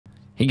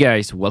Hey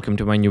guys, welcome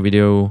to my new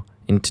video.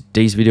 In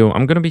today's video,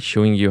 I'm gonna be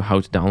showing you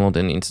how to download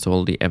and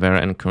install the Aware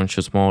and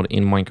Conscious mod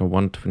in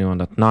Minecraft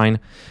 1.21.9.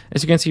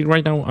 As you can see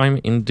right now, I'm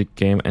in the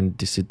game and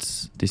this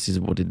is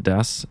what it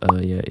does.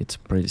 Yeah, it's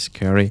pretty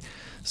scary.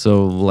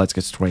 So let's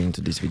get straight into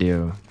this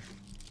video.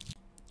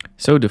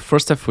 So the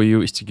first step for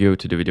you is to go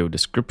to the video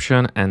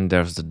description and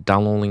there's the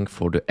download link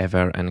for the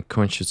Aware and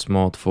Conscious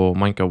mod for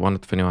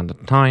Minecraft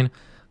 1.21.9.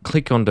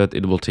 Click on that,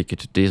 it will take you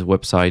to this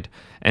website,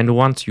 and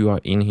once you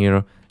are in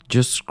here,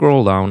 just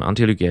scroll down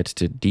until you get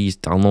to these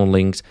download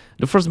links.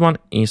 The first one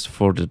is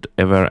for the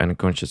Aware and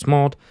Conscious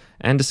mod,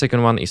 and the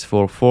second one is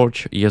for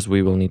Forge. Yes,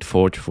 we will need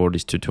Forge for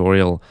this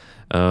tutorial,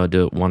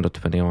 the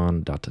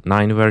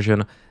 1.21.9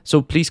 version.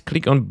 So please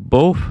click on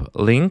both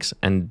links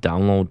and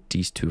download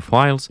these two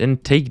files, then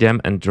take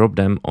them and drop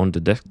them on the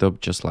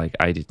desktop just like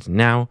I did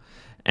now.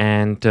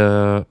 And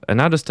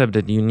another step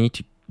that you need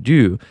to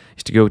do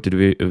is to go to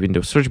the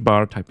Windows search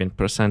bar, type in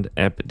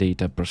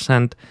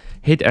 %appdata%,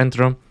 hit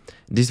enter.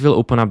 This will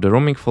open up the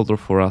roaming folder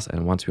for us,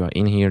 and once you are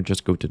in here,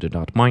 just go to the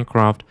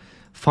 .minecraft,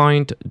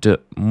 find the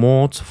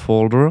mods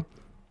folder,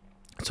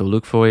 so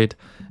look for it,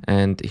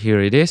 and here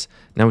it is.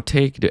 Now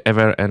take the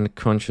Aware and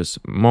Conscious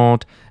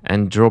mod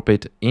and drop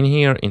it in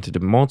here into the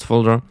mods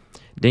folder,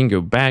 then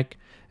go back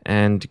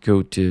and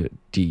go to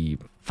the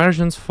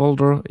versions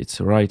folder,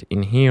 it's right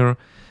in here.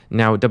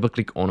 Now double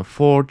click on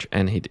Forge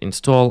and hit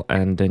install,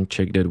 and then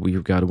check that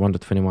we've got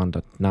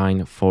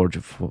 1.21.9 Forge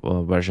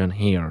version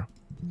here.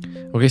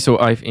 Okay, so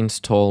I've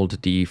installed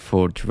the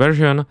Forge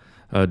version,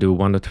 the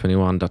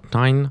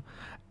 1.21.9,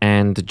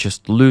 and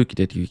just look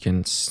that you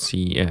can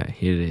see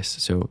here it is.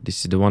 So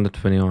this is the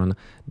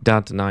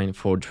 1.21.9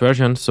 Forge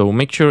version. So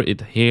make sure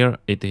it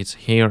is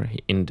here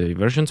in the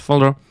versions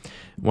folder.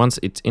 Once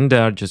it's in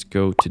there, just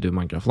go to the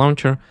Minecraft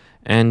launcher,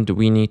 and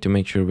we need to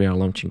make sure we are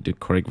launching the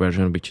correct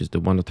version, which is the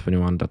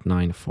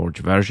 1.21.9 Forge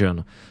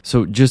version.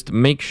 So just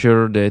make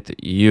sure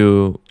that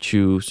you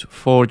choose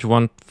Forge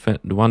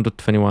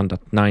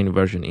 1.21.9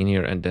 version in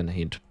here and then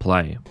hit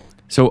play.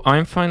 So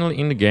I'm finally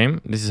in the game.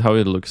 This is how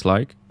it looks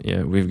like.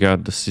 Yeah, we've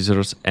got the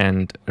scissors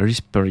and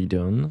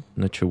risperidone.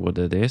 Not sure what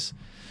that is.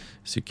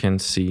 As you can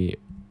see,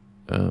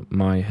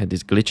 my head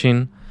is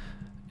glitching.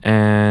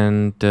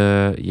 And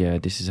yeah,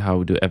 this is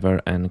how the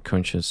Aware and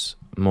Conscious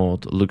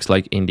mod looks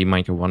like in the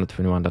Minecraft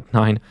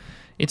 1.21.9.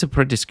 It's a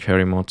pretty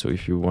scary mod, so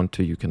if you want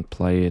to, you can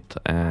play it.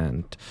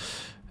 And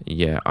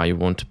yeah, I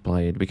won't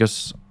play it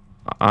because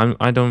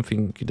I don't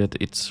think that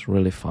it's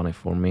really funny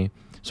for me,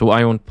 so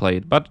I won't play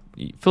it, but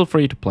feel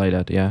free to play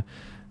that. Yeah,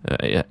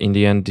 in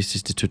the end, this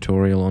is the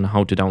tutorial on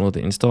how to download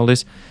and install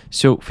this.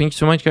 So thank you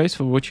so much guys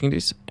for watching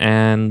this,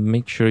 and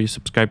make sure you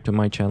subscribe to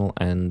my channel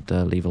and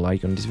leave a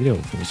like on this video.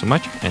 Thank you so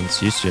much and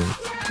see you soon.